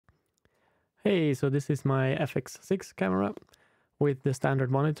Hey, so this is my FX6 camera with the standard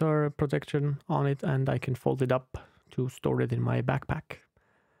monitor protection on it, and I can fold it up to store it in my backpack.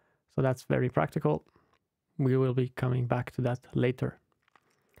 So that's very practical. We will be coming back to that later.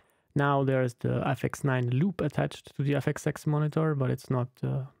 Now there's the FX9 Loupe attached to the FX6 monitor, but it's not,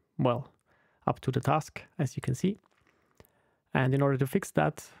 well, up to the task, as you can see. And in order to fix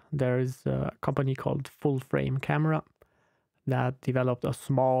that, there is a company called Full Frame Camera that developed a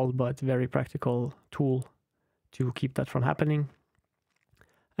small but very practical tool to keep that from happening.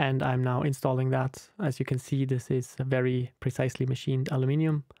 And I'm now installing that. As you can see, this is a very precisely machined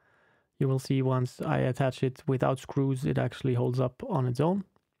aluminium. You will see once I attach it without screws, it actually holds up on its own.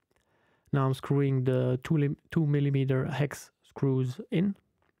 Now I'm screwing the 2mm hex screws in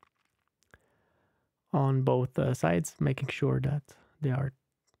on both sides, making sure that they are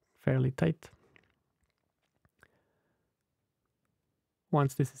fairly tight.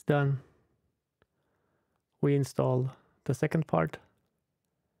 Once this is done, we install the second part.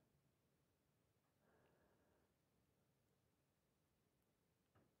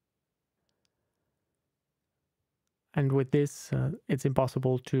 And with this, it's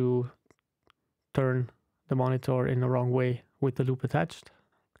impossible to turn the monitor in the wrong way with the loop attached.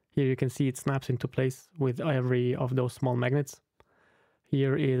 Here you can see it snaps into place with every of those small magnets.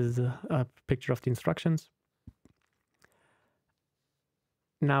 Here is a picture of the instructions.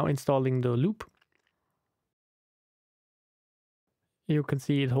 Now installing the loop. You can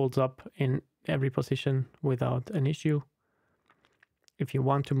see it holds up in every position without an issue. If you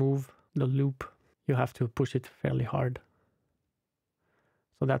want to move the loop, you have to push it fairly hard.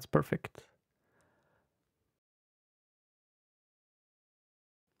 So that's perfect.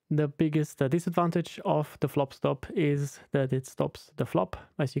 The biggest disadvantage of the flop stop is that it stops the flop.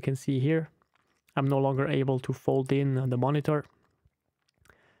 As you can see here, I'm no longer able to fold in the monitor.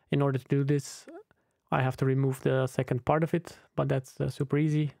 In order to do this, I have to remove the second part of it, but that's super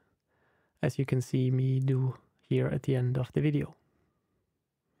easy, as you can see me do here at the end of the video.